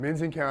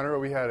Men's Encounter,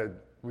 we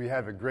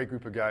have a great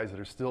group of guys that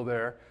are still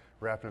there,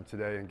 wrapping up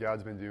today, and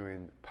God's been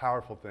doing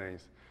powerful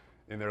things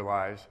in their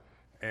lives.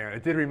 And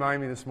it did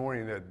remind me this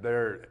morning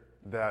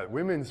that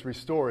Women's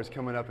Restore is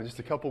coming up in just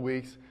a couple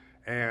weeks,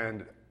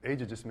 and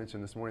Aja just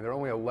mentioned this morning there are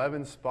only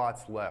 11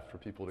 spots left for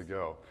people to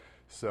go.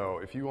 So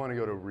if you want to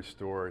go to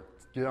Restore,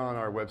 get on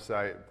our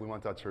website,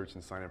 bluemont.church,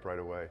 and sign up right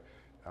away.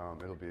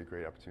 It'll be a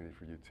great opportunity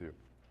for you too.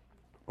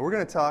 But we're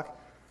going to talk,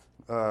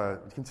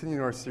 continuing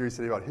our series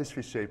today about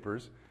history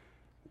shapers.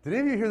 Did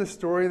any of you hear the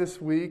story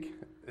this week?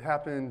 It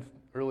happened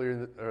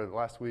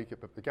last week.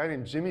 A guy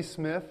named Jimmy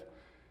Smith,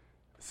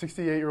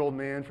 68-year-old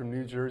man from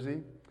New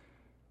Jersey.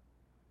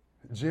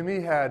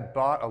 Jimmy had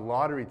bought a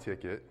lottery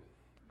ticket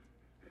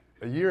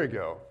a year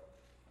ago,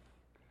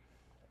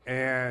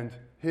 and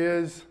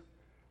his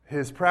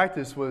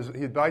practice was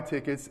he'd buy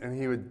tickets and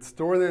he would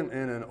store them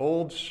in an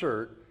old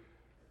shirt,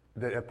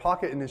 a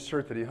pocket in his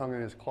shirt that he hung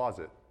in his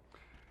closet.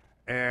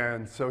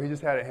 And so he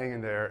just had it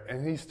hanging there,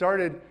 and he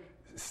started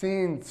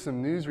seeing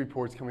some news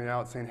reports coming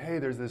out saying, hey,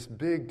 there's this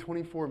big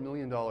 $24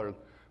 million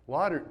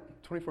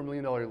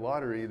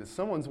lottery that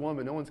someone's won,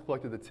 but no one's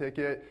collected the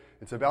ticket.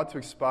 It's about to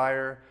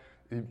expire.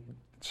 You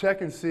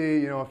check and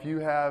see, if you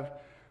have,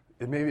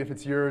 maybe if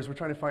it's yours, we're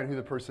trying to find who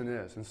the person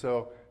is. And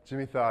so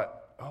Jimmy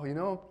thought,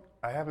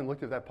 I haven't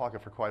looked at that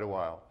pocket for quite a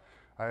while.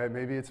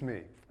 Maybe it's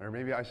me, or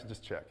maybe I should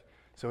just check.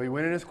 So he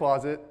went in his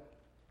closet,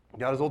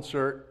 got his old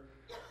shirt,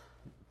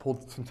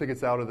 pulled some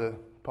tickets out of the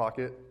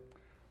pocket,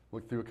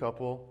 looked through a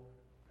couple,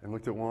 and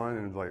looked at one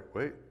and was like,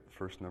 wait,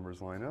 first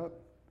numbers line up,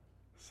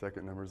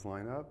 second numbers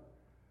line up.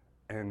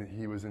 And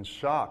he was in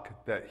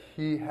shock that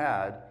he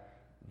had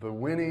the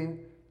winning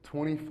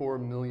 $24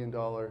 million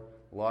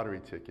lottery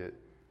ticket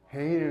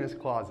hanging in his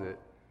closet,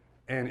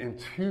 and in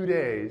 2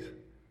 days,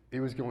 it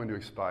was going to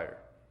expire.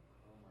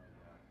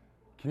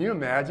 Can you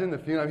imagine the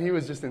feeling? He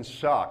was just in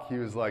shock. He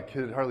was like,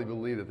 could hardly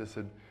believe that this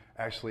had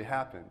actually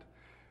happened.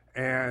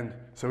 And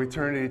so he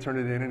turned it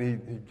in, and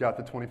he got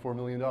the $24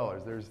 million.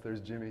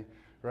 There's Jimmy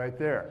right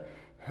there.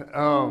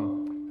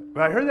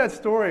 But I heard that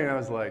story, and I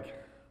was like,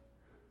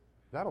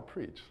 that'll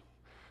preach.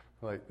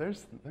 Like,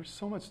 there's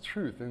so much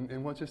truth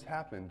in what just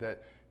happened,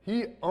 that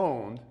he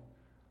owned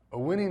a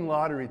winning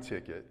lottery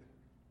ticket,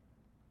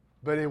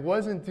 but it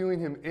wasn't doing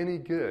him any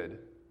good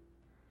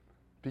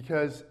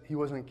because he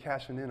wasn't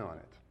cashing in on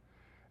it.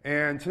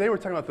 And today we're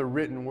talking about the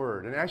written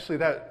word. And actually,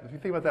 if you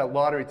think about that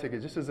lottery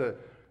ticket, just as a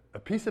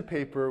piece of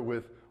paper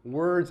with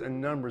words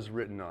and numbers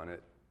written on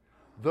it,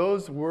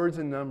 those words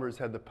and numbers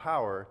had the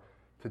power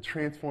to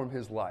transform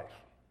his life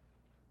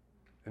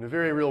in a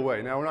very real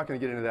way. Now, we're not going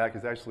to get into that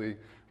because actually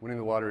winning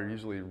the lottery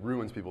usually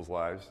ruins people's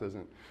lives,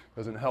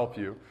 doesn't help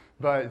you.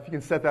 But if you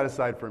can set that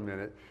aside for a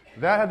minute,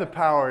 that had the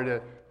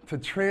power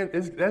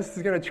that's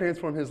going to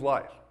transform his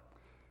life.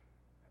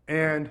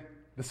 And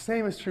the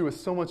same is true with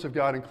so much of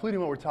God, including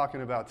what we're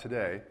talking about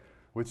today,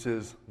 which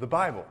is the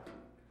Bible,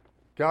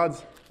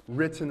 God's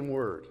written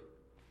word.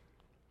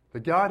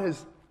 That God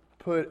has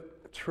put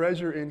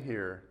treasure in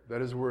here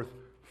that is worth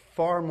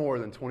far more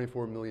than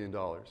 $24 million.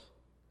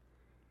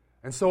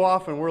 And so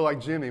often we're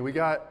like Jimmy. We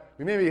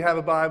maybe have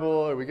a Bible,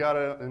 or we got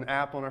an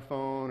app on our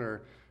phone,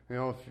 or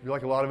if you're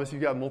like a lot of us,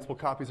 you've got multiple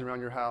copies around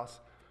your house.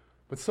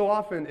 But so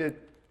often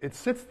it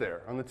sits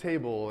there on the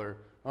table or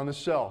on the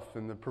shelf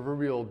in the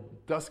proverbial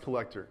dust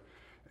collector.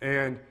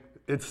 And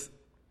it's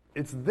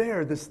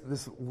there,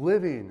 this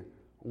living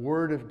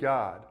Word of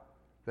God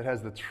that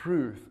has the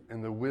truth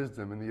and the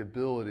wisdom and the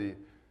ability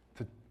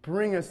to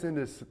bring us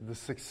into the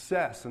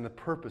success and the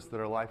purpose that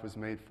our life was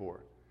made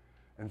for,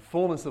 and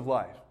fullness of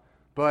life.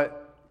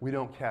 But we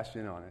don't cash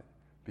in on it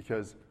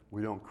because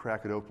we don't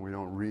crack it open, we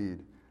don't read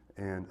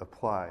and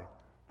apply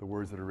the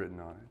words that are written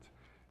on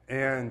it.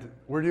 And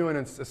we're doing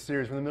a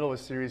series, we're in the middle of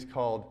a series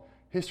called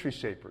History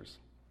Shapers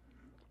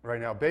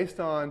right now, based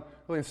on,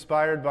 really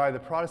inspired by the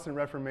Protestant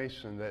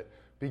Reformation that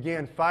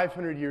began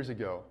 500 years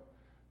ago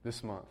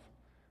this month,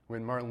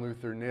 when Martin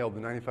Luther nailed the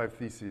 95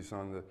 Theses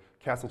on the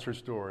Castle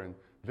Church door in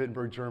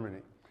Wittenberg,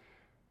 Germany.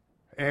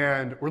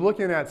 And we're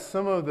looking at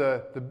some of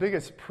the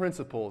biggest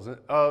principles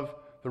of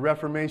the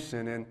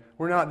Reformation, and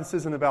this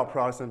isn't about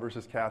Protestant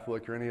versus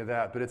Catholic or any of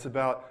that, but it's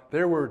about,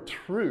 there were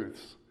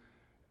truths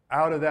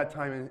out of that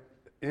time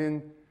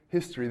in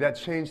history that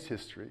changed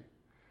history.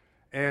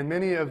 And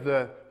many of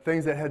the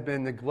things that had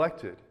been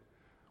neglected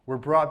were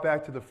brought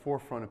back to the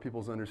forefront of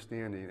people's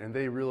understanding, and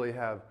they really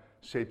have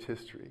shaped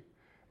history.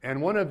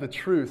 And one of the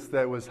truths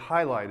that was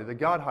highlighted, that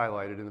God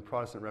highlighted in the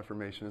Protestant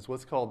Reformation, is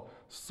what's called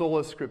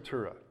sola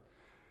scriptura.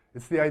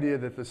 It's the idea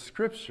that the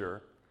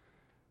Scripture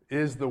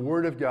is the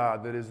Word of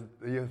God, that is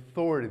the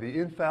authority, the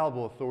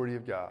infallible authority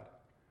of God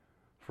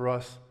for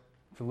us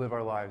to live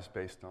our lives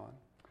based on.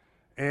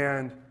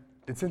 And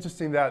it's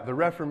interesting that the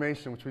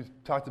Reformation, which we've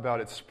talked about,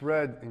 it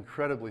spread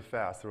incredibly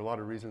fast. There are a lot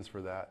of reasons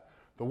for that.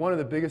 But one of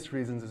the biggest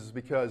reasons is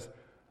because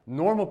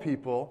normal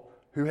people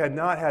who had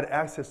not had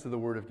access to the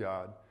Word of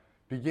God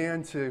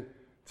began to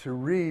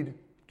read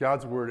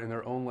God's Word in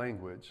their own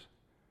language,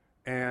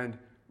 and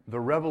the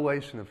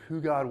revelation of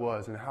who God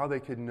was and how they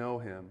could know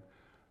Him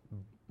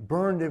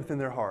burned within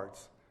their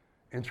hearts,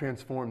 and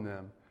transformed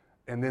them.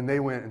 And then they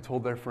went and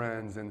told their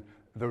friends, and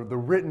the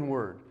written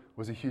word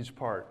was a huge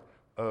part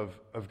of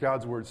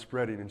God's word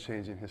spreading and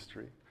changing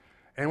history.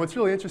 And what's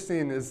really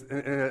interesting is,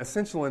 and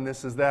essential in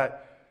this, is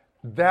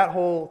that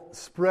whole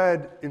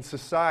spread in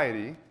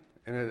society,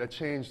 and it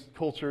changed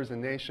cultures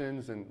and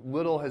nations, and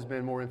little has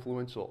been more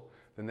influential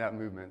than that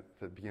movement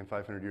that began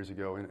 500 years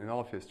ago in all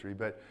of history.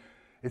 But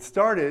it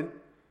started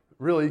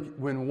really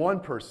when one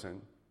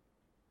person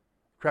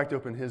cracked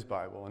open his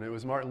Bible, and it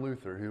was Martin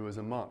Luther, who was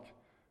a monk,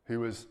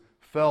 who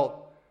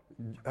felt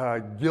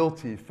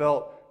guilty,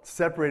 felt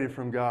separated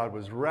from God,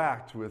 was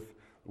racked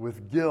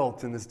with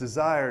guilt and this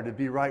desire to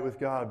be right with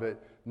God,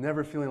 but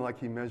never feeling like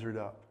he measured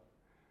up.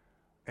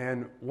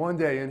 And one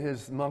day in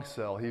his monk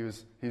cell,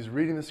 he's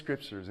reading the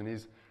scriptures, and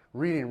he's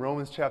reading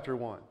Romans chapter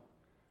 1.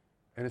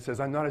 And it says,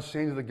 "I'm not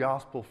ashamed of the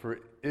gospel, for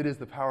it is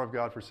the power of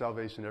God for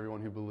salvation to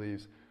everyone who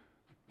believes.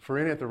 For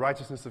in it the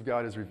righteousness of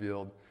God is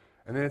revealed."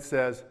 And then it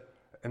says,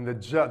 "And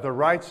the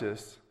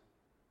righteous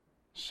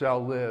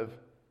shall live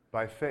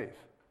by faith."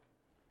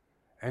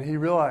 And he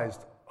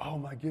realized, oh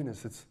my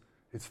goodness,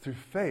 it's through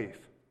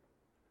faith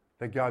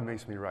that God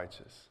makes me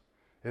righteous.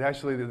 It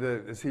actually,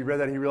 as he read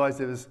that, he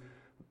realized it's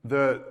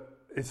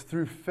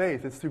through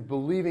faith, it's through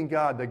believing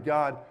God that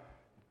God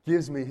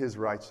gives me his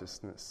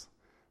righteousness.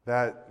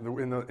 That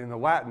in the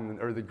Latin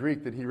or the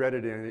Greek that he read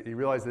it in, he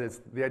realized that it's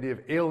the idea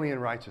of alien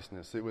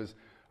righteousness. It was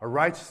a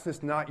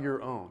righteousness not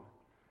your own.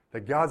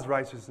 That God's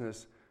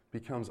righteousness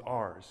becomes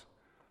ours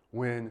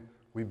when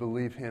we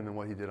believe him and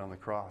what he did on the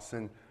cross.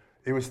 And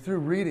it was through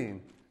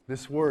reading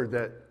this word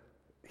that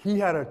he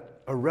had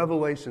a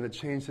revelation that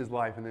changed his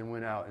life and then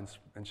went out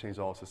and changed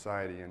all of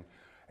society. And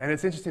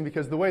it's interesting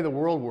because the way the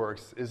world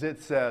works is it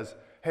says,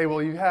 hey,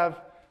 well, you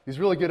have these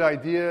really good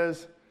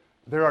ideas.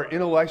 There are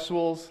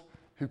intellectuals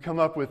who come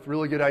up with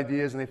really good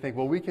ideas, and they think,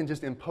 well, we can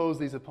just impose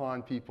these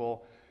upon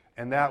people,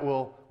 and that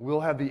we'll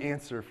have the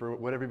answer for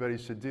what everybody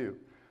should do.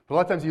 But a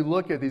lot of times you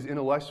look at these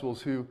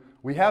intellectuals who,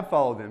 we have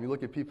followed them. You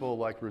look at people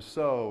like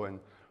Rousseau and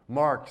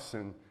Marx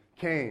and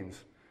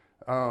Keynes,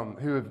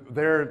 who have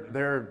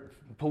their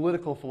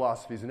political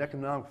philosophies and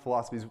economic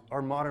philosophies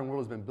our modern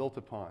world has been built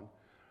upon.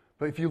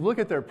 But if you look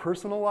at their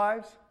personal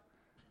lives,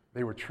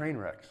 they were train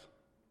wrecks.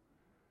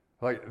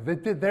 Like,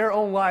 their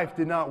own life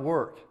did not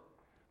work.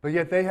 But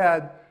yet they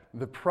had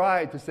the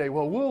pride to say,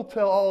 well, we'll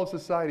tell all of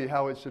society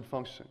how it should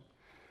function.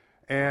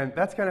 And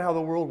that's kind of how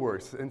the world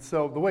works. And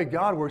so the way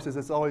God works is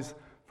it's always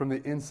from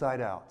the inside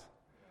out.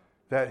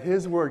 That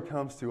his word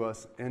comes to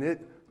us and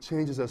it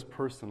changes us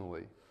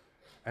personally.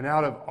 And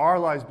out of our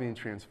lives being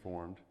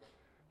transformed,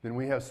 then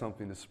we have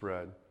something to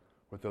spread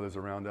with others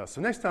around us.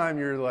 So next time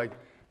you're like,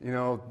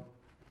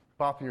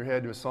 bopping your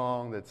head to a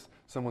song that's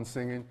someone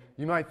singing,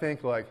 you might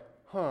think like,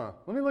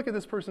 let me look at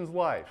this person's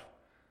life.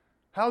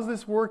 How's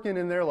this working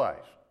in their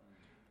life?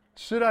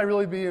 Should I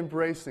really be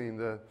embracing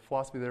the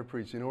philosophy they're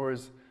preaching, or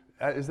is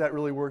that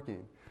really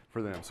working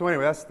for them? So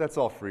anyway, that's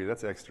all free.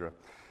 That's extra.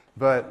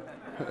 But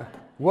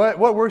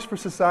what works for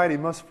society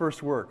must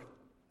first work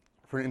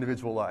for an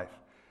individual life.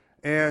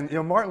 And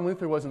Martin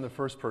Luther wasn't the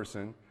first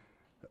person,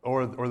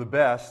 or the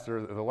best,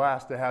 or the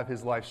last to have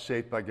his life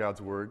shaped by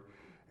God's word.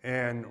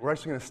 And we're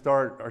actually going to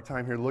start our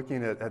time here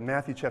looking at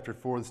Matthew chapter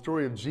 4, the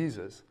story of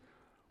Jesus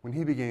when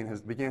he began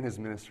his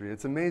ministry.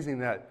 It's amazing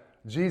that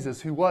Jesus,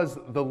 who was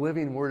the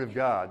living Word of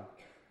God,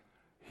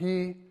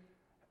 he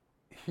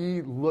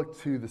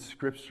looked to the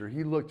Scripture,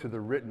 he looked to the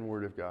written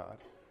Word of God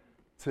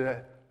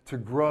to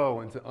grow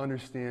and to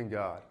understand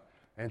God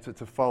and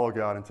to follow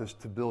God and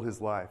to build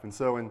his life. And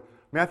so in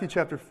Matthew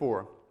chapter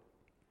 4,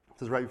 it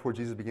says right before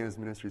Jesus began his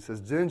ministry, it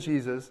says, "Then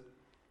Jesus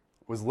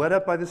was led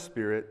up by the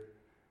Spirit."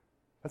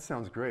 That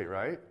sounds great,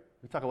 right?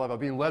 We talk a lot about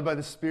being led by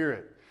the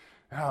Spirit.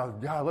 Oh,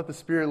 God, let the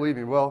Spirit lead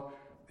me. Well,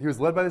 he was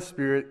led by the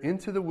Spirit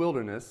into the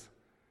wilderness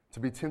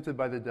to be tempted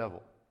by the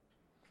devil.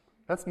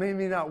 That's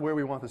maybe not where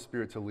we want the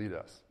Spirit to lead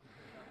us.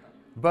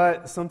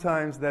 But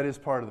sometimes that is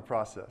part of the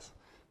process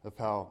of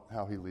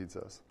how he leads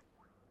us.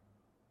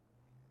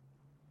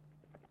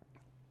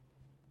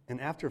 And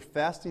after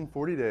fasting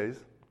 40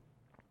 days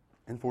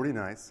and 40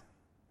 nights,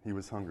 he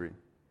was hungry.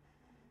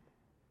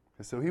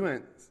 And so he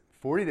went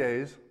 40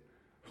 days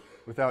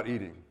without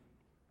eating.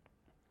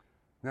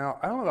 Now,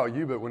 I don't know about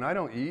you, but when I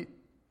don't eat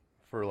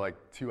for like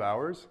 2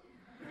 hours,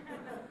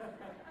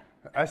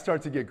 I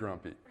start to get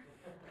grumpy.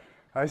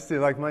 I see,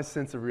 like, my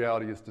sense of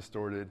reality is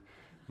distorted.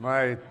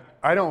 I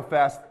don't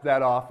fast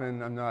that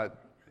often. I'm not,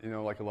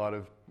 like a lot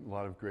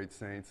of great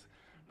saints.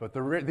 But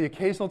the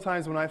occasional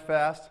times when I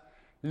fast,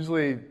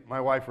 usually my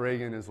wife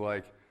Reagan is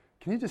like,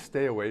 "Can you just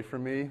stay away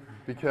from me?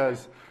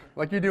 Because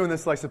like you're doing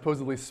this like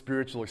supposedly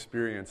spiritual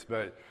experience,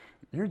 but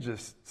you're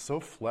just so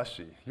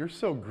fleshy. You're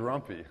so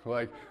grumpy.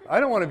 Like, I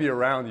don't want to be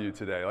around you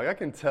today. Like, I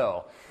can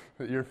tell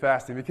that you're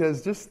fasting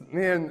because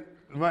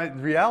my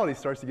reality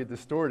starts to get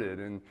distorted,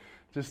 and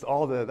just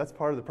that's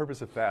part of the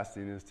purpose of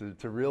fasting is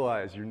to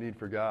realize your need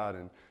for God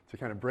and to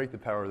kind of break the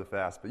power of the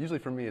fast. But usually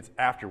for me, it's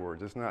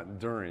afterwards. It's not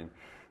during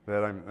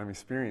that I'm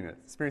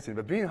experiencing it.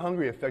 But being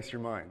hungry affects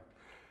your mind.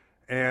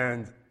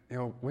 And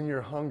when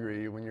you're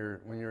hungry, when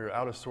you're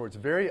out of sorts,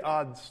 very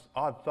odd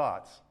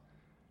thoughts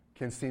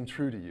can seem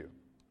true to you,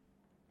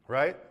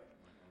 right?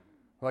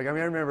 Like, I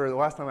remember the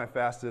last time I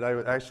fasted,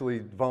 I actually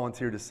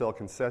volunteered to sell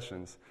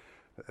concessions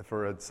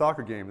for a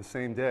soccer game the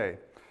same day.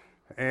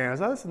 And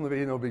as I was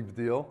in no big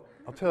deal.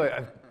 I'll tell you,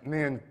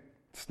 man,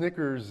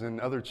 Snickers and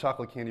other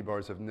chocolate candy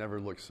bars have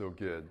never looked so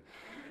good.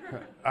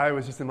 I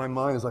was just in my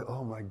mind, it's like,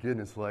 oh my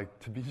goodness, like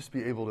to just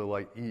be able to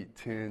like eat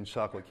 10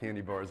 chocolate candy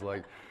bars,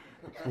 like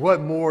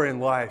what more in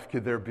life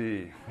could there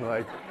be?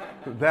 Like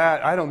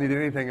that, I don't need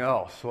anything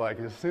else. Like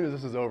as soon as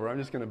this is over, I'm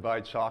just going to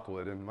buy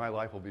chocolate and my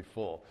life will be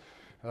full.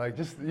 Like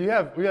we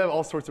have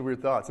all sorts of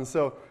weird thoughts. And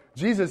so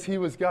Jesus, he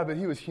was God, but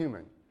he was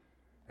human.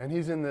 And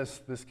he's in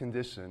this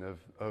condition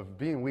of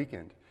being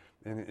weakened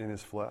in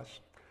his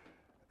flesh.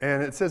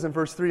 And it says in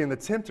verse 3, and the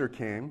tempter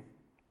came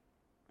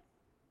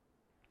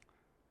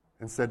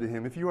and said to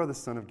him, if you are the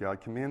Son of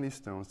God, command these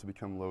stones to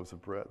become loaves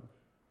of bread.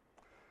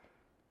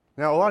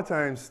 Now, a lot of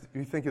times,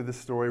 you think of this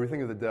story, we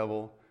think of the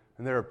devil,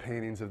 and there are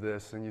paintings of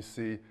this, and you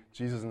see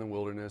Jesus in the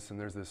wilderness, and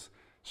there's this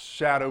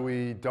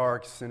shadowy,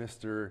 dark,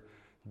 sinister,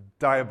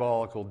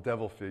 diabolical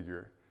devil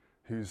figure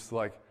who's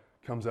like,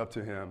 comes up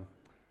to him,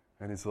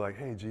 and he's like,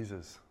 hey,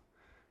 Jesus,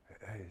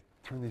 hey,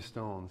 turn these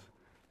stones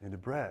into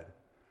bread.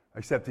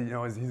 Except, he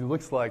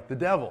looks like the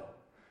devil.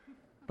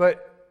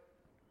 But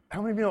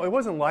how many of you know it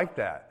wasn't like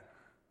that?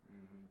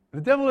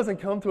 The devil doesn't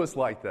come to us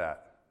like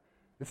that.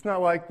 It's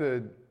not like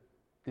the,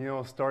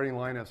 starting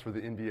lineups for the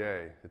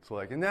NBA. It's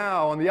like, and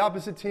now on the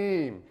opposite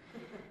team,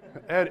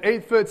 at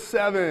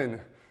 8'7",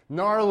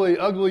 gnarly,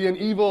 ugly, and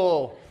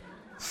evil,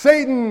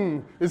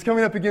 Satan is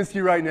coming up against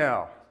you right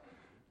now.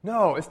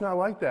 No, it's not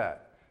like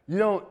that.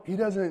 He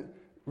doesn't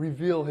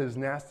reveal his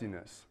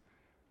nastiness.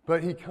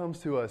 But he comes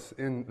to us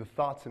in the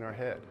thoughts in our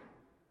head,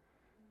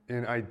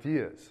 in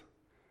ideas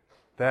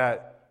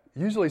that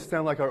usually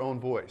sound like our own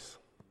voice.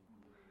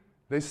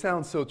 They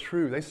sound so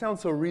true. They sound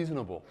so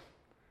reasonable.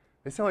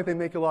 They sound like they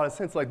make a lot of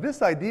sense. Like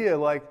this idea,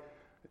 like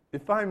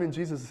if I'm in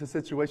Jesus'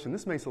 situation,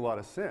 this makes a lot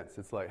of sense.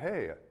 It's like,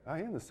 hey,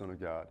 I am the Son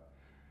of God.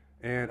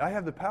 And I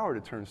have the power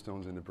to turn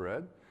stones into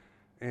bread.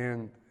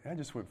 And I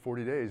just went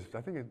 40 days.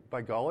 I think,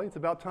 by golly, it's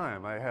about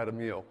time I had a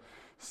meal.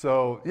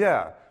 So,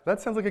 yeah, that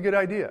sounds like a good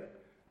idea.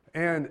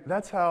 And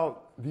that's how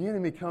the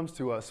enemy comes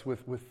to us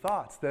with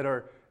thoughts that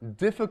are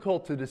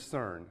difficult to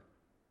discern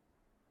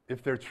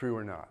if they're true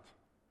or not.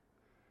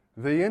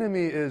 The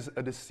enemy is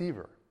a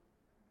deceiver,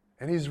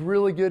 and he's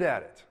really good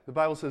at it. The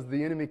Bible says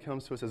the enemy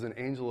comes to us as an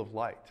angel of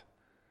light.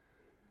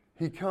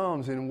 He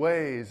comes in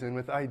ways and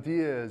with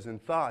ideas and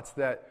thoughts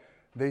that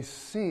they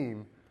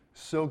seem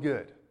so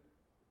good.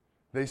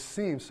 They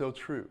seem so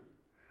true.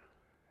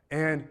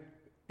 And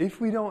if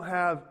we don't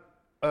have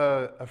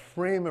a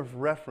frame of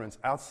reference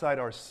outside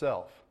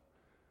ourselves,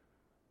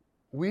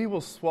 we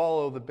will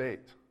swallow the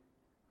bait,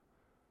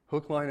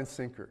 hook, line, and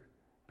sinker,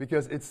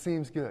 because it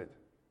seems good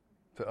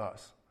to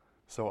us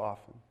so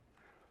often.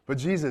 But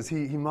Jesus,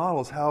 he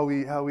models how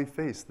we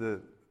face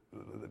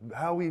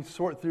how we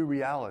sort through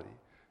reality,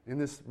 in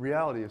this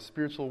reality of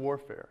spiritual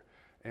warfare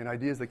and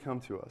ideas that come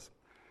to us.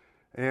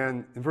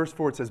 And in verse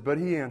 4 it says, but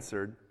he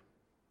answered,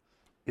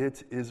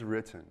 it is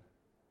written.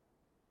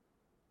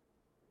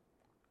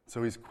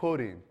 So he's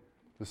quoting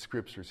the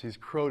Scriptures. He's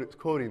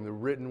quoting the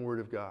written Word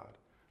of God,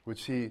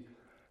 which he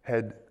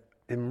had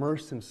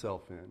immersed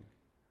himself in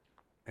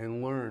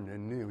and learned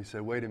and knew. He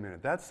said, wait a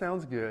minute, that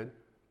sounds good,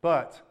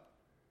 but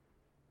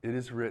it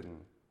is written,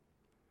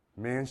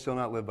 man shall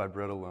not live by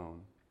bread alone,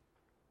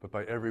 but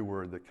by every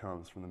word that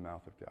comes from the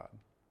mouth of God.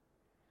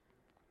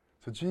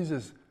 So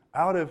Jesus,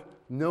 out of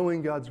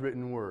knowing God's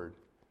written Word,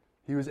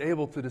 he was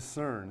able to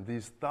discern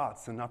these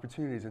thoughts and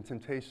opportunities and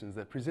temptations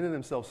that presented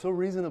themselves so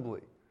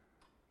reasonably.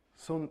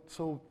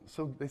 So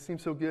they seem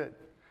so good.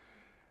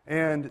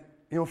 And,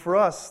 for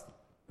us,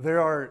 there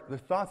are the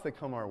thoughts that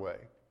come our way.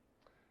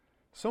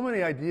 So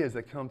many ideas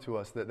that come to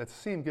us that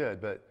seem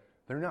good, but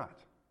they're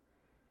not.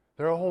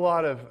 There are a whole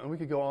lot of, and we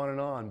could go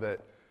on,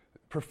 but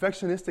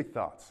perfectionistic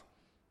thoughts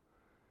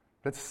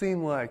that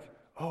seem like,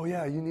 oh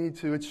yeah, you need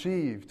to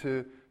achieve,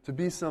 to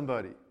be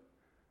somebody.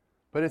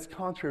 But it's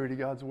contrary to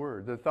God's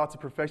Word. The thoughts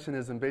of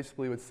perfectionism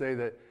basically would say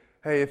that,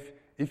 hey,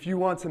 if you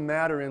want to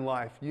matter in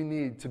life, you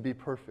need to be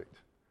perfect.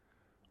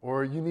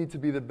 Or you need to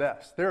be the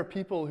best. There are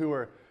people who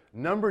are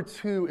number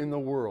 2 in the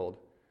world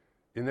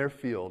in their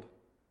field,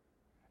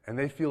 and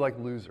they feel like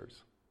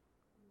losers.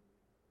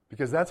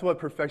 Because that's what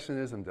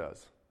perfectionism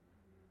does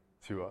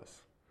to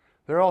us.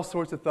 There are all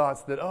sorts of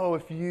thoughts that,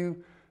 if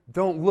you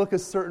don't look a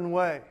certain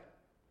way,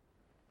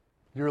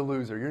 you're a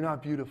loser. You're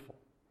not beautiful.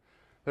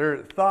 There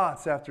are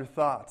thoughts after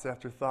thoughts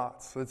after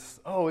thoughts.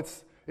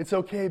 It's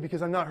okay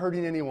because I'm not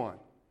hurting anyone.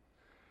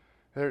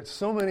 There are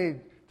so many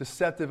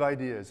deceptive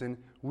ideas, and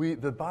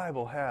the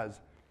Bible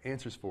has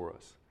answers for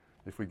us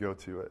if we go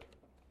to it.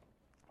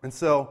 And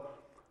so,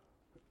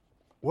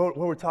 what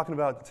we're talking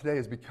about today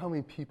is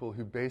becoming people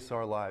who base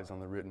our lives on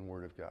the written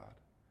Word of God,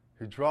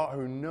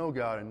 who know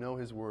God and know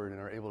His Word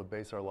and are able to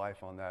base our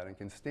life on that and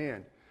can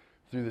stand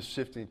through the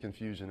shifting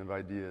confusion of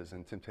ideas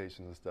and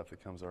temptations and stuff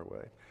that comes our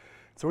way.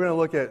 So we're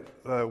going to look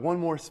at one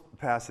more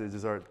passage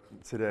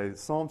today.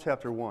 Psalm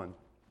chapter 1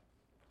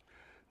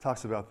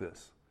 talks about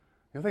this.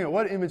 Think of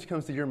what image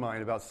comes to your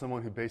mind about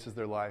someone who bases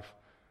their life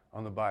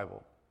on the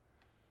Bible.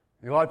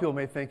 A lot of people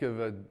may think of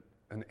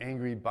an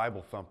angry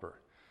Bible thumper.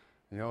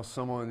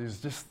 Someone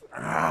who's just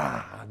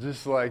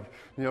like,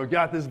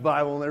 got this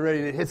Bible and they're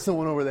ready to hit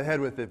someone over the head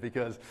with it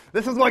because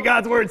this is what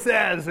God's Word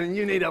says and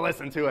you need to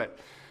listen to it.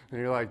 And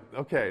you're like,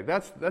 okay,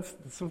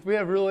 so we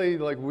have really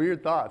like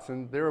weird thoughts,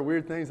 and there are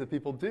weird things that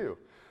people do.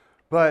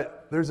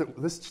 But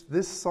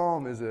this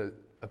psalm is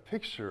a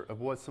picture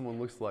of what someone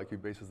looks like who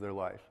bases their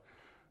life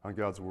on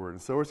God's Word.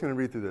 And so we're just going to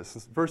read through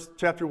this.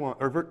 Chapter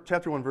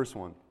 1, verse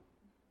 1.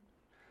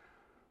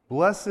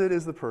 Blessed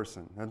is the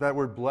person. And that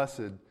word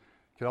blessed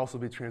could also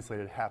be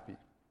translated happy.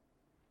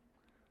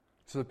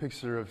 This is a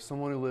picture of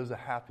someone who lives a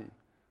happy,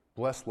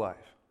 blessed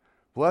life.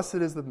 Blessed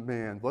is the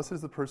man, blessed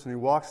is the person who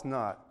walks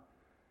not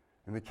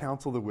in the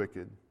counsel of the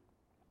wicked,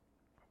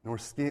 nor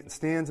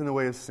stands in the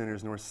way of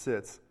sinners, nor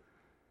sits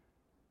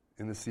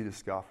in the seat of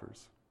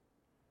scoffers.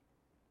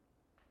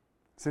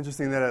 It's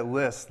interesting that it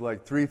lists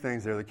like three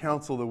things there: the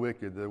counsel of the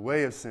wicked, the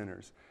way of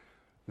sinners,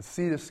 the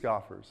seat of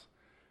scoffers.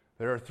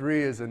 There are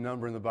three as a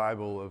number in the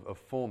Bible of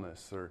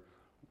fullness or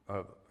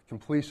of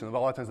completion. A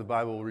lot of times the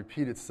Bible will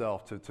repeat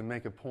itself to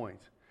make a point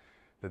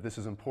that this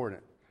is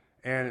important.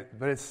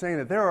 But it's saying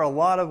that there are a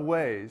lot of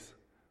ways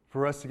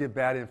for us to get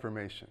bad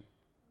information.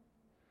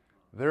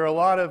 There are a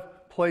lot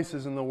of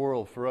places in the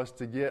world for us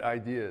to get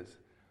ideas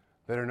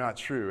that are not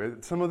true.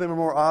 Some of them are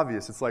more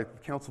obvious. It's like the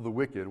counsel of the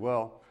wicked.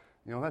 Well,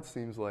 that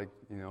seems like,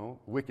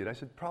 wicked. I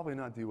should probably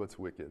not do what's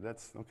wicked.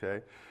 That's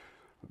okay.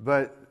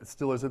 But it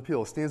still has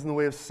appeal. It stands in the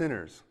way of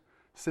sinners,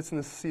 sits in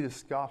the seat of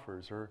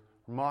scoffers or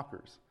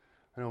mockers.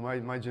 I know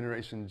my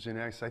generation, Gen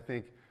X, I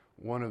think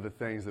one of the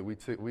things that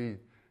we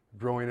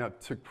growing up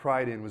took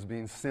pride in was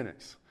being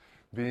cynics,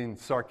 being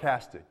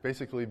sarcastic,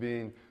 basically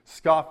being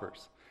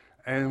scoffers.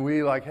 And we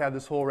had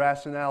this whole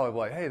rationale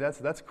of hey,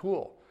 that's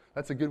cool.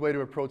 That's a good way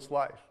to approach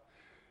life.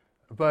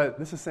 But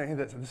this is saying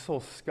that this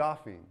whole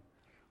scoffing,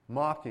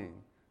 mocking,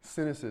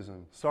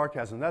 cynicism,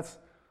 sarcasm, that's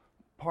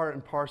part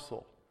and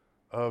parcel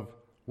of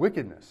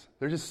wickedness.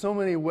 There's just so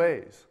many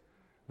ways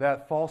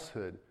that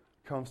falsehood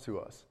comes to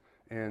us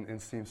and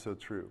seems so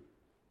true.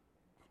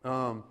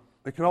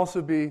 It can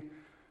also be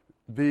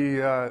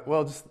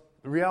just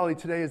the reality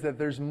today is that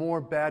there's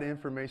more bad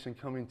information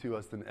coming to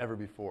us than ever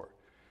before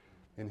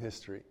in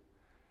history.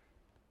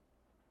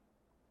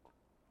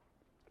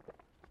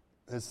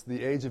 It's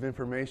the age of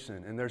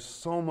information, and there's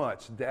so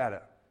much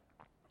data.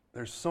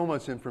 There's so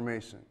much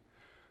information.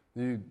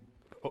 You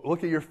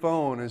look at your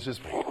phone, and it's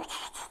just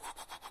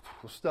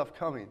stuff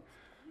coming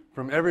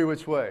from every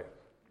which way.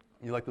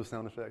 You like those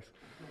sound effects?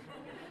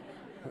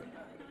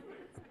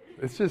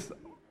 It's just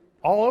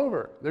all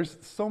over. There's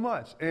so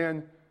much,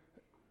 and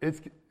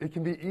it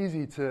can be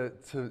easy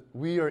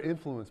we are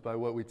influenced by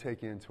what we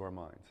take into our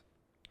minds.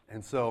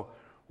 And so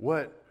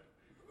what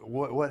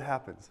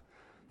happens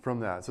from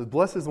that? So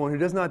blessed is the one who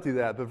does not do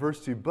that. But verse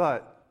 2,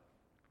 but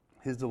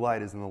his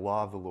delight is in the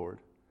law of the Lord,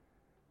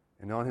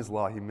 and on his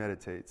law he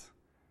meditates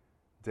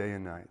day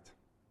and night.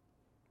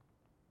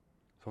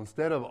 So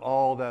instead of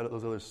all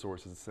those other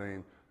sources, it's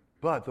saying,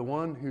 but the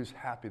one who's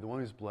happy, the one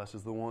who's blessed,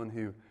 is the one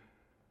who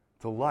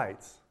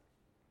delights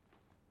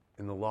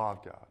in the law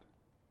of God,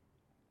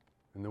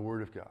 in the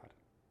Word of God.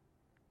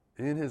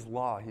 In his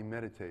law he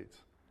meditates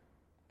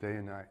day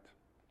and night.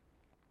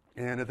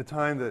 And at the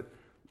time that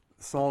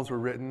Psalms were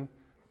written,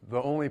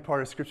 the only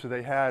part of Scripture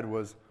they had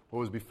was what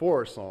was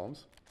before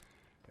Psalms,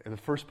 in the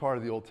first part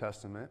of the Old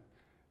Testament.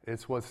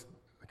 It's what's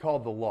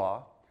called the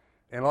law.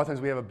 And a lot of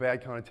times we have a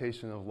bad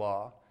connotation of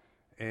law,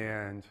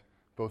 and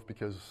both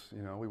because,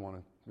 we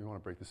want to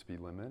break the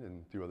speed limit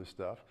and do other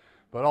stuff,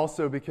 but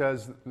also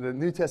because the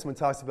New Testament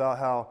talks about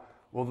how,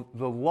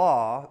 the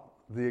law,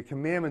 the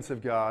commandments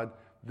of God,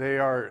 they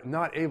are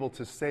not able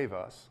to save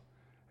us.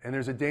 And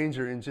there's a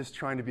danger in just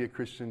trying to be a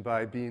Christian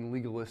by being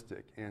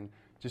legalistic and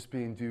just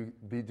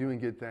doing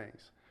good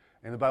things.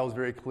 And the Bible is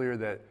very clear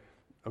that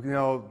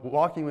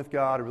walking with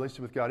God, a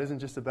relationship with God, isn't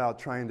just about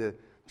trying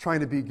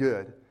to be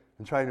good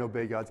and trying to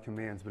obey God's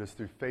commands, but it's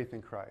through faith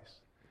in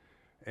Christ.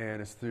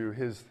 And it's through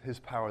His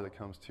power that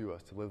comes to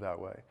us to live that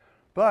way.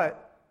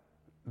 But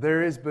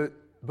the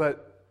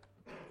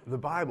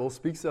Bible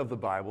speaks of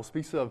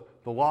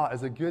the law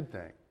as a good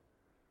thing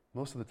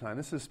most of the time.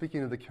 This is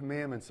speaking of the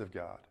commandments of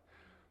God,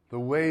 the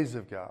ways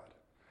of God.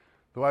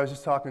 Though I was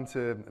just talking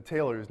to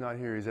Taylor, who's not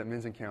here, he's at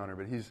Men's Encounter,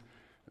 but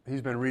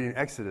he's been reading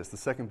Exodus, the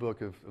second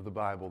book of the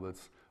Bible,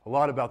 that's a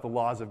lot about the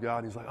laws of God.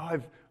 And he's like,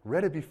 I've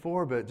read it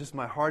before, but just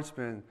my heart's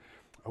been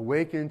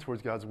awakened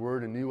towards God's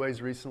Word in new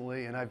ways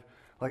recently, and I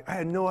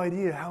had no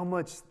idea how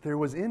much there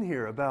was in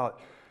here about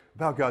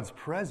God's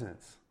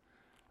presence,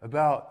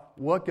 about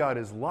what God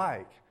is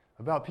like,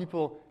 about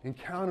people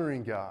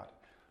encountering God,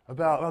 I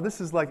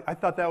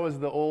thought that was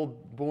the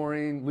old,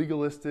 boring,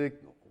 legalistic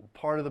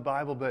part of the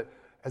Bible, but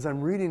as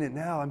I'm reading it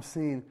now, I'm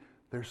seeing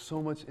there's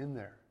so much in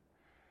there.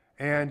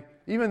 And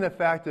even the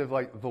fact of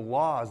the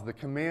laws, the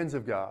commands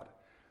of God,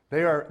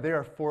 they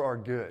are for our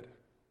good.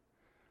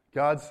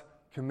 God's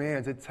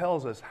commands, it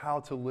tells us how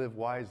to live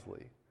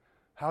wisely,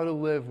 how to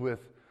live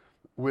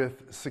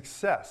with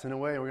success in a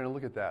way, and we're going to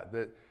look at that.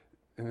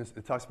 And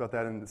it talks about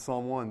that in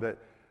Psalm 1, that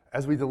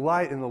as we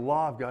delight in the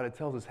law of God, it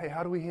tells us, hey,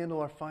 how do we handle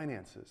our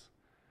finances?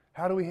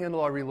 How do we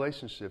handle our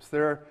relationships?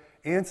 There are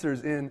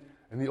answers in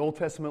the Old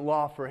Testament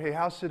law for, hey,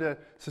 how should a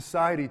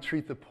society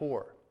treat the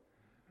poor?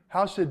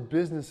 How should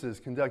businesses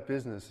conduct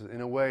business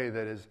in a way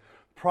that is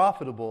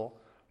profitable,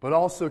 but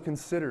also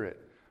considerate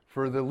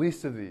for the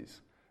least of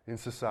these in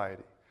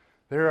society?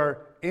 There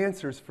are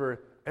answers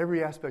for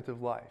every aspect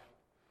of life,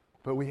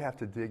 but we have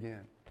to dig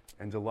in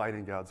and delight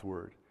in God's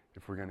Word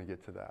if we're going to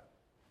get to that.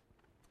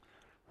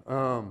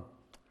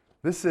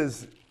 This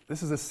is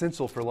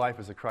essential for life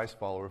as a Christ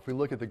follower. If we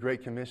look at the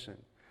Great Commission,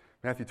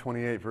 Matthew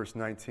 28, verse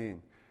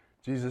 19,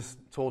 Jesus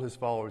told his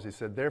followers, he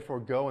said, "Therefore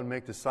go and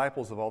make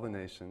disciples of all the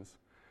nations,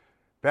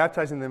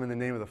 baptizing them in the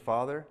name of the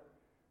Father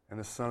and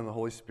the Son and the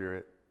Holy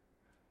Spirit,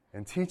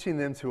 and teaching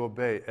them to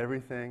obey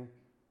everything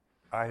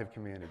I have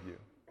commanded you."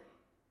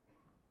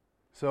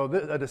 So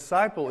a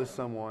disciple is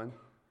someone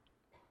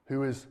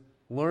who is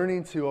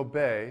learning to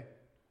obey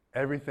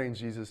everything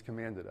Jesus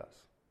commanded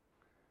us.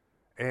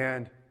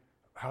 And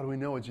how do we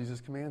know what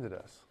Jesus commanded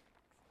us?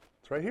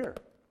 It's right here.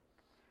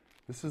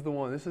 This is the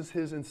one. This is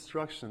his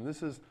instruction.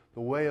 This is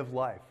the way of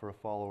life for a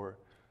follower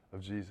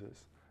of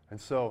Jesus. And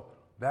so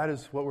that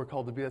is what we're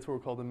called to be. That's what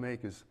we're called to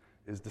make is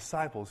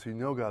disciples who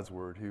know God's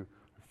Word, who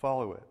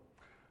follow it.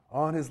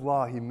 On his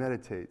law he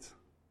meditates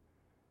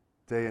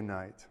day and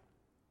night.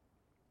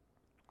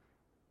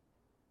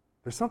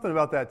 There's something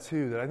about that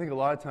too that I think a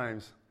lot of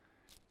times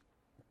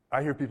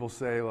I hear people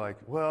say like,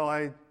 well,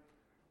 I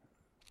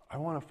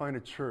want to find a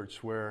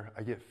church where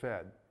I get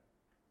fed.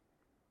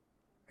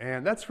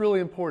 And that's really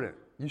important.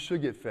 You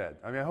should get fed.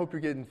 I mean, I hope you're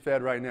getting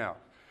fed right now.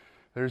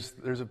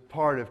 There's a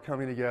part of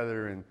coming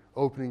together and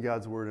opening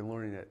God's Word and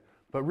learning it.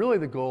 But really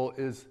the goal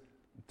is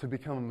to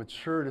become a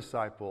mature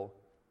disciple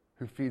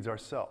who feeds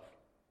ourself.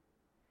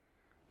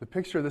 The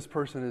picture of this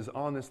person is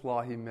on this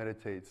law he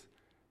meditates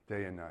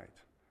day and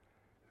night.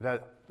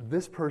 That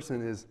this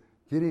person is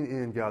getting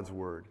in God's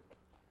Word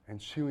and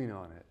chewing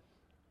on it,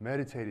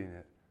 meditating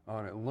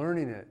on it,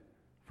 learning it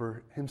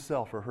for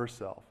himself or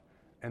herself.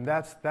 And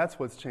that's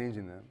what's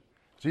changing them.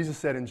 Jesus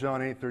said in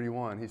John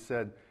 8:31, he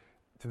said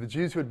to the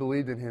Jews who had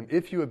believed in him,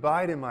 "If you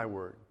abide in my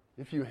word,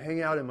 if you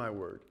hang out in my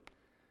word,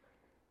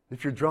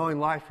 if you're drawing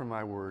life from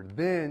my word,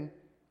 then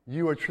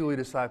you are truly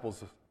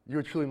disciples. You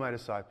are truly my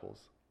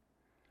disciples.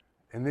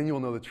 And then you will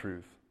know the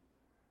truth,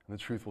 and the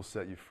truth will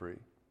set you free."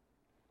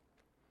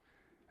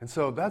 And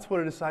so that's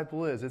what a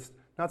disciple is. It's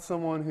not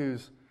someone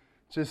who's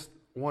just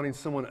wanting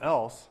someone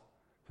else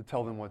to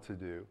tell them what to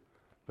do,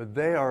 but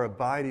they are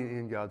abiding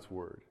in God's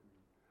Word,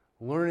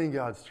 learning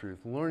God's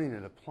truth, learning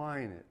it,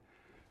 applying it,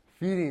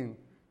 feeding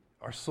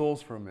our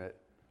souls from it,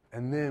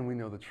 and then we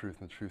know the truth,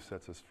 and the truth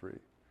sets us free.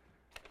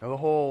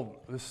 Now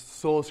this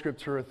sola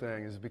scriptura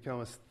thing has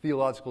become a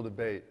theological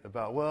debate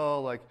about,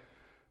 well, like,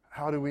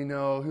 how do we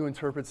know who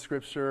interprets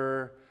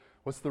Scripture?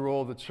 What's the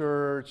role of the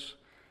church?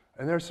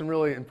 And there's some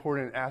really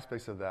important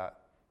aspects of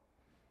that.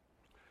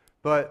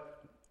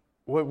 But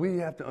what we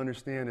have to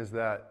understand is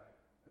that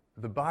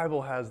the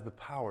Bible has the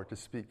power to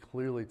speak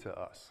clearly to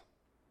us.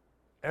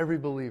 Every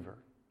believer.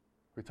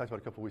 We talked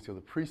about a couple weeks ago,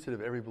 the priesthood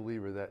of every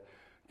believer, that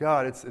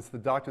God, it's the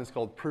doctrine that's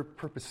called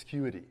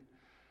perspicuity,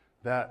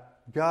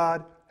 that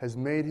God has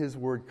made his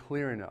word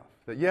clear enough.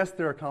 That yes,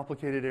 there are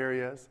complicated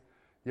areas,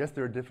 yes,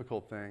 there are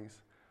difficult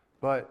things,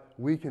 but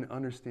we can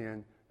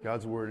understand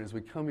God's word. And as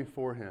we come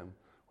before him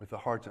with the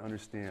heart to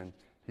understand,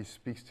 he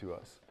speaks to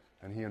us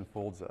and he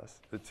unfolds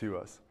it to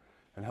us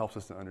and helps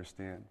us to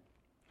understand.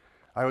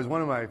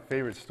 One of my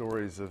favorite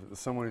stories of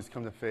someone who's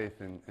come to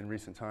faith in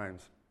recent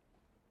times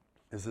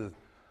is a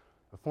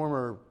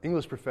former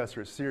English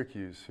professor at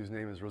Syracuse whose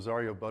name is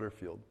Rosario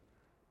Butterfield.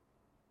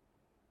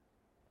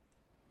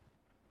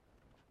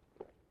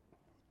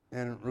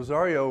 And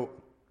Rosario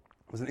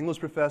was an English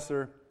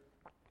professor.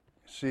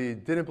 She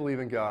didn't believe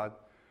in God.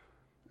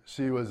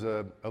 She was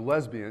a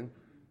lesbian.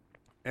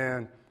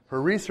 And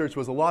her research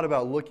was a lot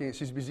about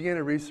she began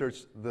to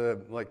research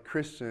the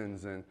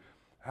Christians and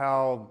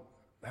how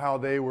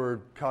they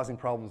were causing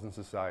problems in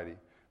society,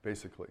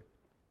 basically.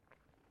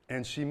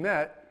 And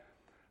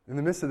in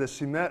the midst of this,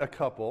 she met a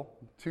couple,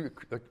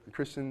 a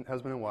Christian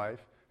husband and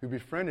wife, who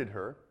befriended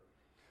her.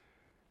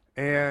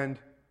 And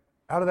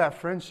out of that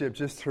friendship,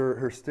 just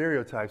her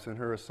stereotypes and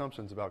her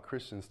assumptions about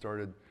Christians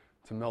started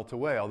to melt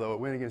away, although it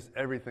went against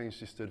everything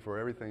she stood for,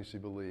 everything she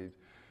believed.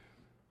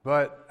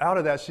 But out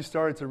of that, she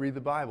started to read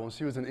the Bible, and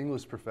she was an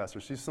English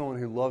professor. She's someone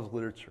who loves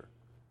literature.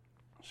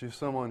 She's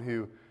someone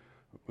who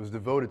was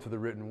devoted to the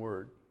written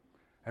word.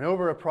 And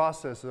over a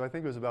process of, I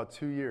think it was about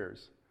 2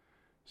 years,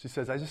 she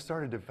says, I just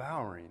started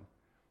devouring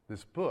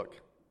this book.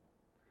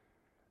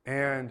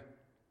 And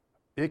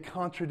it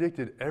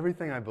contradicted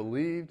everything I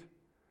believed,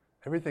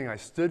 everything I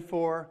stood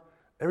for,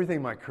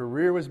 everything my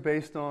career was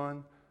based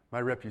on, my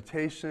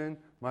reputation,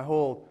 my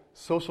whole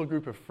social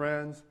group of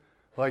friends.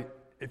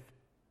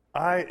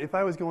 If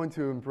I was going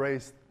to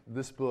embrace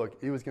this book,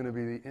 it was going to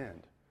be the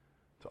end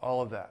to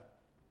all of that.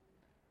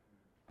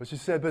 But she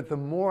said, but the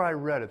more I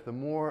read it, the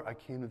more I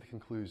came to the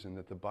conclusion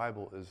that the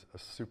Bible is a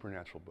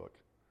supernatural book.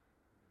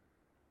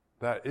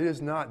 That it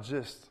is not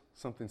just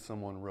something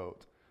someone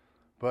wrote,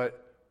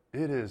 but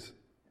it is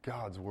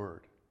God's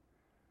Word.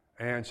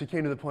 And she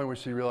came to the point where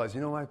she realized,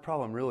 my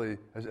problem really,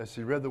 as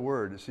she read the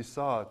Word, as she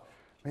saw,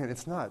 man,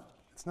 it's not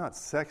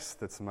sex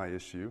that's my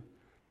issue.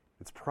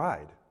 It's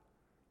pride.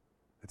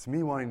 It's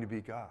me wanting to be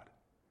God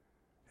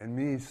and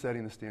me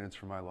setting the standards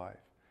for my life.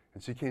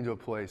 And she came to a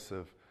place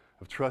of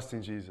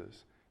trusting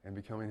Jesus and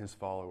becoming his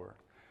follower.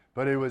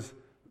 But it was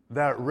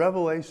that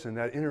revelation,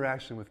 that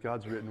interaction with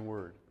God's written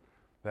word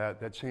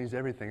that changed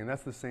everything. And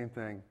that's the same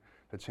thing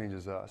that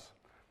changes us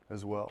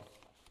as well.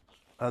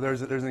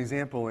 There's an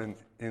example in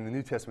the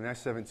New Testament,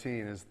 Acts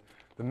 17, is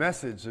the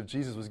message of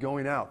Jesus was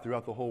going out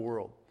throughout the whole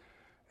world.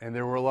 And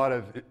there were a lot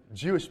of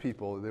Jewish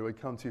people they would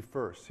come to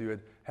first who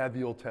had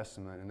the Old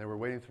Testament, and they were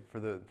waiting for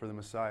the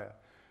Messiah.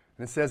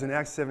 And it says in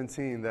Acts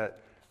 17 that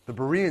the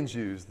Berean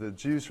Jews, the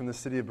Jews from the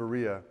city of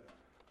Berea,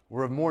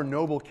 were of more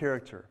noble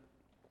character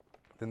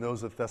than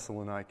those of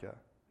Thessalonica.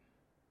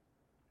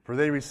 For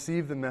they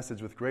received the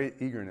message with great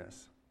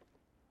eagerness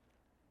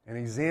and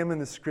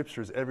examined the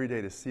Scriptures every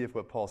day to see if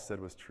what Paul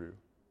said was true.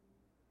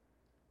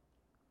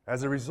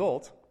 As a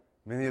result,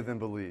 many of them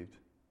believed,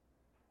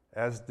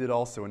 as did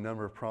also a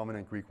number of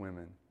prominent Greek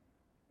women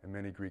and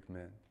many Greek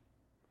men.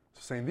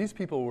 So saying these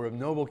people were of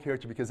noble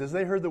character because as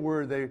they heard the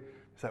word, they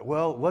said,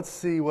 well, let's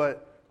see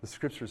what the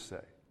Scriptures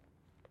say.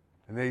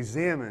 And they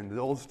examined the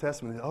Old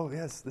Testament. Oh,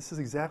 yes, this is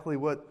exactly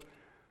what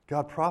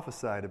God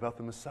prophesied about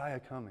the Messiah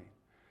coming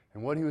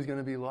and what he was going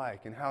to be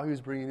like and how he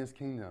was bringing his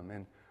kingdom.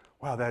 And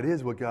wow, that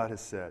is what God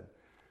has said.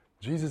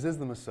 Jesus is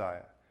the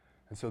Messiah.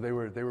 And so they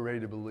were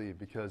ready to believe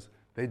because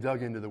they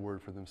dug into the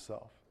word for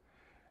themselves.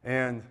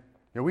 And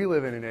we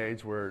live in an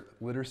age where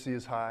literacy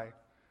is high.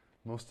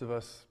 Most of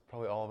us,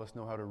 probably all of us,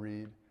 know how to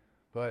read.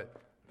 But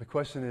the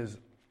question is,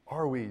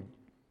 are we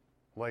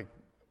like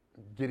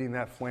getting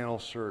that flannel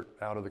shirt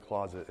out of the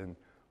closet and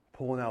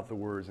pulling out the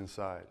words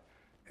inside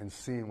and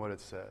seeing what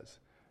it says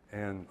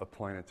and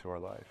applying it to our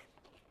life?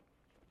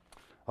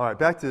 All right,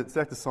 back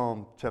to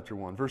Psalm chapter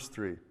 1, verse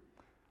 3. It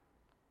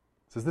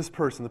says, this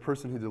person, the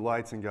person who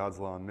delights in God's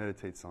law and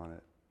meditates on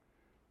it,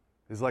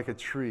 is like a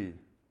tree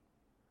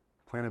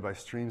planted by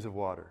streams of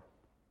water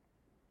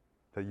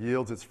that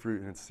yields its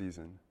fruit in its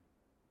season,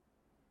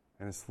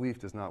 and its leaf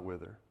does not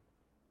wither.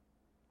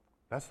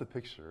 That's the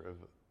picture of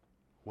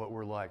what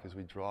we're like as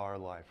we draw our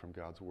life from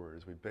God's Word,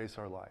 as we base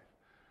our life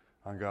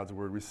on God's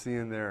Word. We see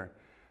in there,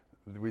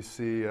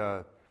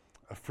 a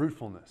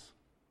fruitfulness.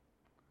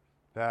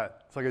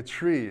 That it's like a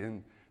tree,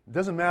 and it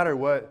doesn't matter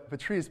if a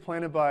tree is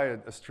planted by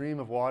a stream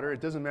of water,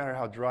 it doesn't matter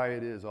how dry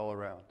it is all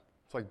around.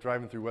 It's like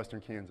driving through western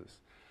Kansas.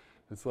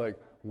 It's like,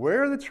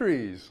 where are the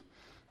trees?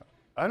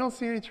 I don't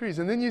see any trees.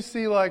 And then you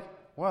see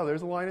wow,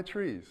 there's a line of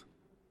trees.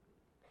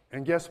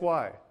 And guess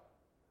why?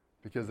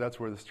 Because that's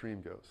where the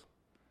stream goes.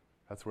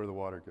 That's where the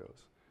water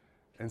goes.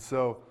 And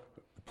so,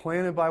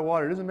 planted by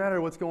water, it doesn't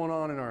matter what's going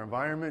on in our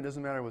environment, it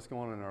doesn't matter what's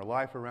going on in our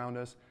life around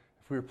us.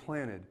 If we are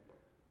planted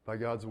by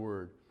God's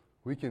Word,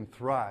 we can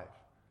thrive.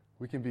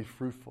 We can be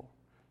fruitful.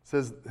 It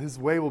says his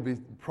way will be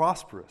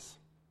prosperous,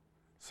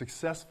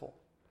 successful.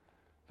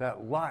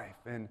 That life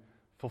and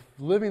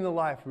living the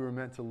life we were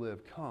meant to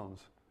live comes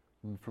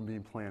from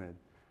being planted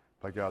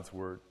by God's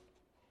Word.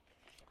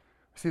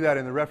 We see that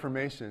in the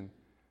Reformation,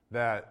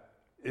 that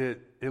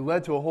it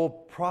led to a whole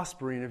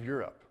prospering of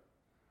Europe.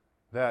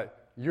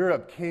 That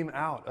Europe came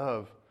out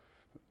of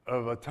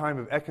a time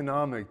of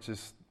economic,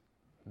 just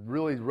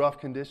really rough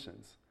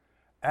conditions.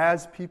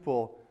 As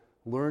people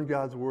learned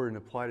God's Word and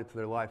applied it to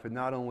their life, it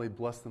not only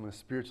blessed them in a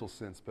spiritual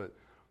sense, but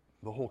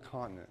the whole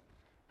continent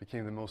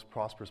became the most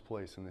prosperous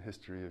place in the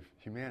history of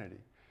humanity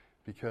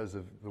because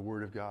of the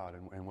Word of God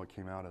and what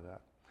came out of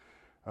that.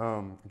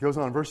 It goes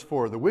on, verse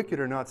 4, the wicked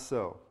are not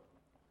so,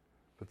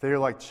 but they are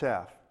like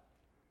chaff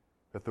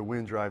that the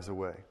wind drives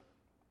away.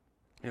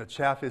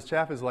 Chaff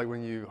is like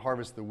when you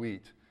harvest the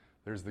wheat.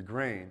 There's the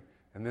grain,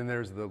 and then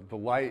there's the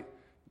light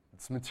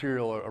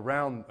material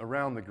around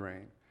the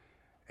grain.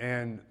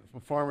 And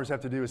what farmers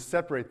have to do is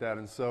separate that.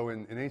 And so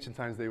in ancient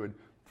times, they would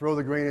throw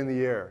the grain in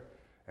the air,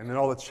 and then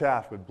all the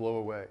chaff would blow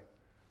away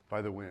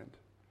by the wind.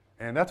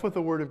 And that's what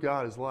the Word of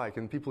God is like,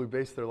 and people who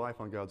base their life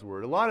on God's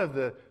Word. A lot of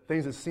the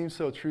things that seem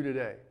so true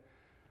today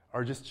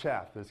are just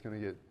chaff that's going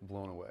to get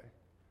blown away.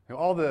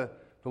 All the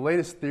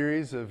latest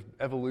theories of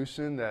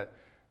evolution that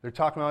they're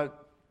talking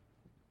about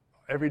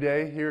every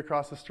day here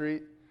across the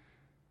street,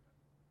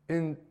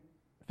 in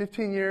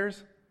 15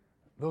 years,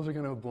 those are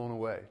going to be blown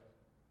away.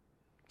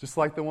 Just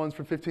like the ones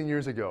from 15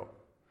 years ago.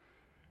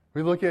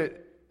 We look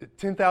at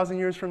 10,000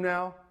 years from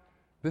now,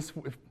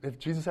 if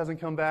Jesus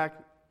hasn't come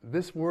back,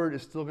 this word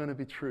is still going to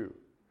be true.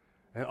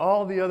 And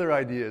all the other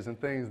ideas and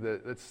things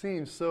that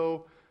seem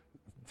so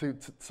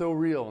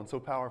real and so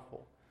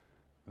powerful,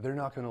 they're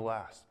not going to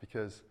last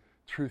because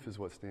truth is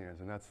what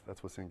stands, and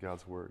that's what's in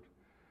God's Word.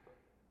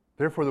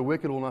 Therefore the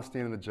wicked will not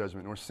stand in the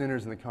judgment, nor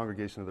sinners in the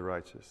congregation of the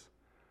righteous.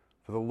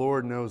 For the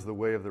Lord knows the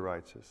way of the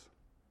righteous,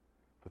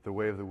 but the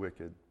way of the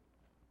wicked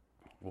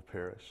will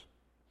perish.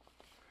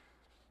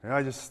 And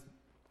I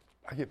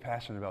get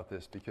passionate about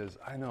this because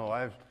I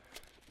know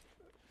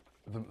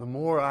the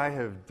more I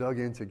have dug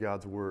into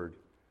God's Word,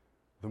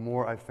 the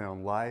more I've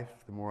found life,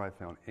 the more I've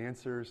found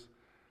answers,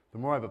 the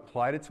more I've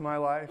applied it to my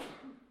life,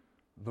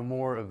 the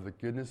more of the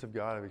goodness of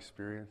God I've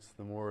experienced,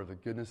 the more of the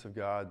goodness of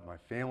God my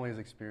family has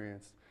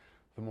experienced,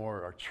 the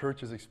more our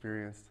church has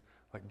experienced.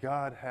 Like,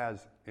 God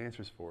has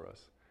answers for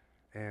us,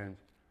 and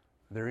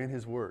they're in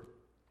His Word.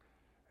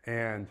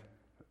 And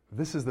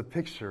this is the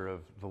picture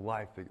of the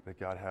life that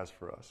God has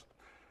for us.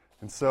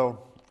 And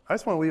so I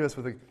just want to leave us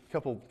with a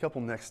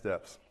couple next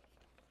steps.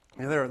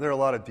 You know, there are a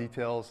lot of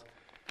details.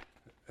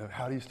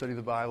 How do you study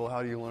the Bible?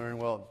 How do you learn?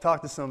 Well,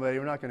 talk to somebody.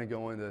 We're not going to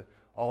go into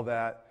all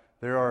that.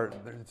 There are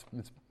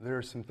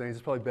some things.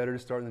 It's probably better to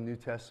start in the New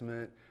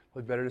Testament.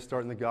 Probably better to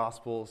start in the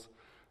Gospels,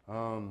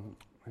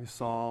 maybe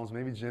Psalms,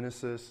 maybe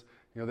Genesis.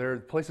 You know, there are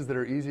places that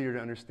are easier to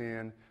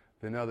understand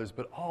than others.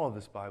 But all of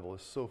this Bible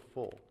is so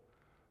full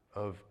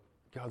of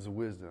God's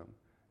wisdom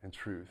and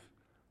truth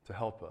to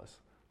help us.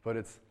 But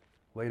it's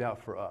laid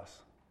out for us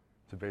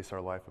to base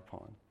our life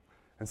upon.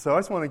 And so I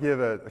just want to give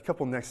a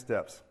couple next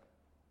steps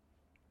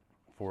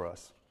for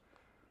us.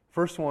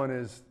 First one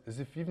is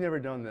if you've never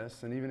done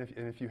this, and even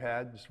if you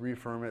had, just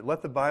reaffirm it.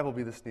 Let the Bible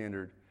be the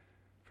standard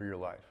for your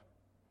life.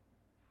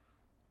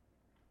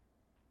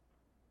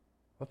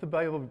 Let the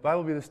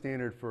Bible be the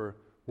standard for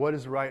what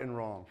is right and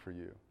wrong for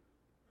you,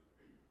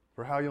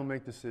 for how you'll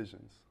make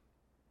decisions,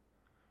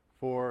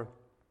 for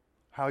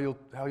how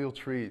you'll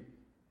treat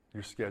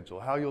your schedule,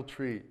 how you'll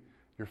treat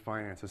your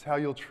finances, how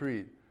you'll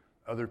treat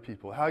other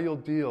people, how you'll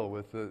deal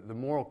with the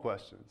moral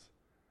questions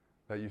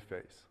that you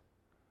face.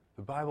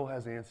 The Bible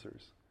has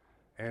answers.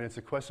 And it's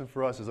a question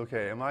for us is,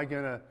 okay, am I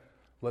going to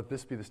let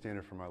this be the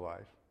standard for my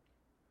life?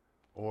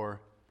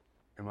 Or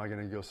am I going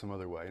to go some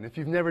other way? And if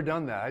you've never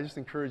done that, I just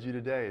encourage you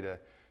today to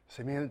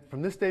say, man,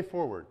 from this day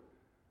forward,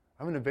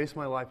 I'm going to base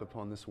my life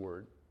upon this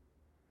word.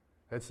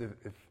 That's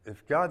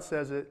if God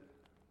says it,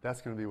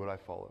 that's going to be what I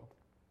follow.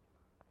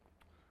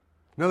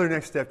 Another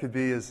next step could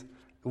be is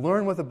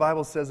learn what the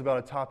Bible says about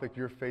a topic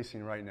you're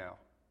facing right now.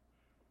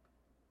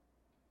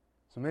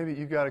 So maybe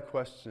you've got a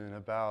question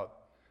about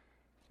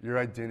your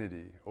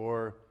identity,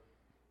 or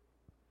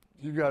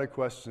you've got a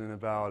question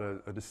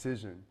about a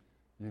decision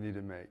you need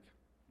to make,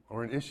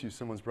 or an issue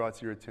someone's brought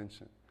to your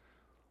attention.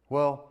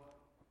 Well,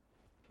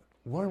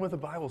 learn what the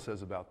Bible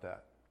says about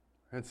that.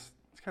 It's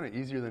kind of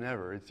easier than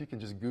ever. You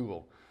can just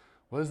Google,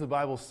 what does the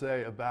Bible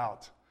say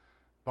about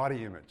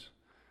body image?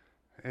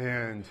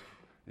 And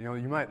you know,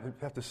 you might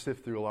have to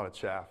sift through a lot of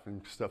chaff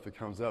and stuff that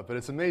comes up, but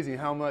it's amazing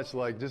how much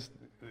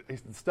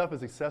stuff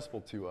is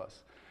accessible to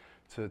us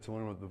to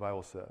learn what the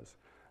Bible says.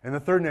 And the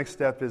third next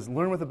step is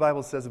learn what the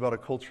Bible says about a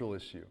cultural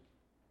issue.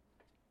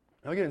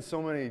 I get in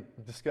so many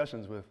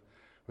discussions with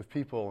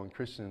people and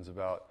Christians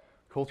about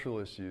cultural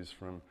issues,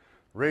 from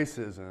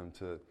racism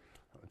to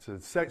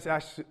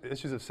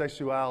issues of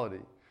sexuality,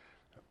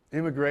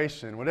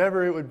 immigration,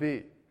 whatever it would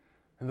be.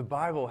 And the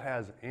Bible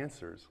has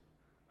answers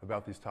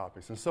about these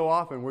topics. And so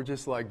often we're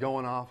just like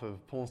going off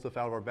of pulling stuff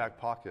out of our back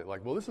pocket,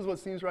 like, well, this is what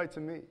seems right to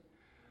me.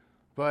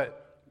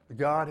 But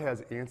God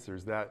has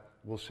answers that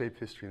will shape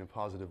history in a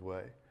positive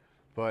way.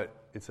 But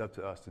it's up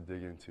to us to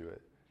dig into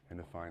it and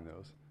to find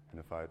those and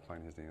to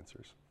find His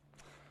answers.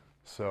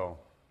 So,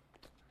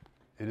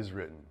 it is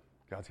written.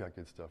 God's got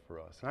good stuff for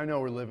us. And I know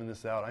we're living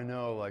this out. I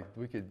know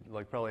we could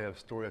probably have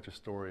story after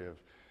story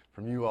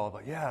from you all.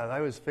 But yeah,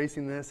 I was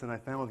facing this and I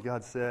found what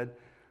God said.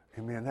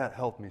 And man, that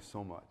helped me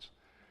so much.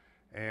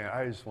 And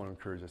I just want to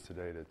encourage us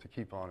today to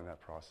keep on in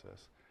that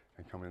process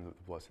and come into the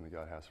blessing that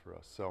God has for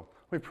us. So,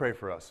 let me pray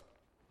for us.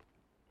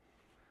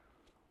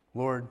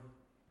 Lord,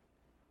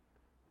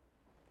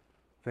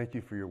 thank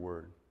you for your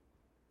word.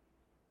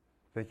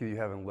 Thank you that you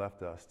haven't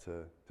left us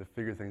to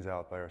figure things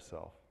out by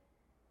ourselves.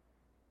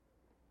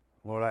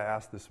 Lord, I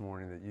ask this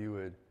morning that you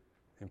would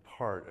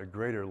impart a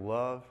greater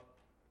love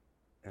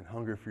and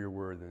hunger for your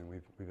word than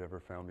we've ever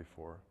found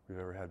before, we've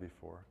ever had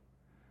before.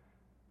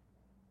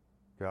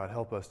 God,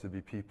 help us to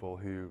be people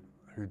who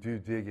do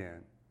dig in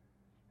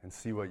and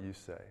see what you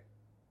say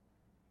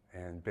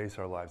and base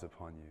our lives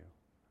upon you,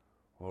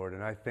 Lord.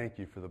 And I thank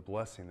you for the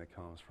blessing that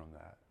comes from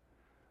that.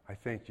 I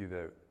thank you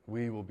that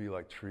we will be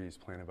like trees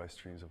planted by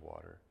streams of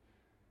water,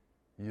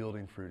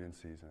 yielding fruit in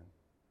season,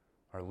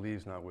 our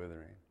leaves not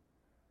withering,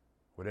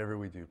 whatever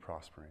we do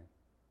prospering.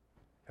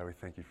 God, we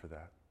thank you for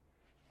that.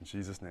 In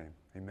Jesus' name,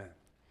 amen.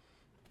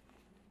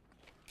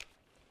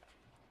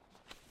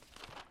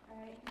 All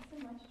right, thanks so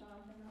much,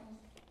 Jonathan. That was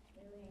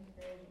really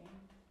encouraging.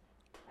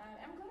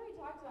 I'm glad we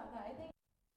talked about that. I think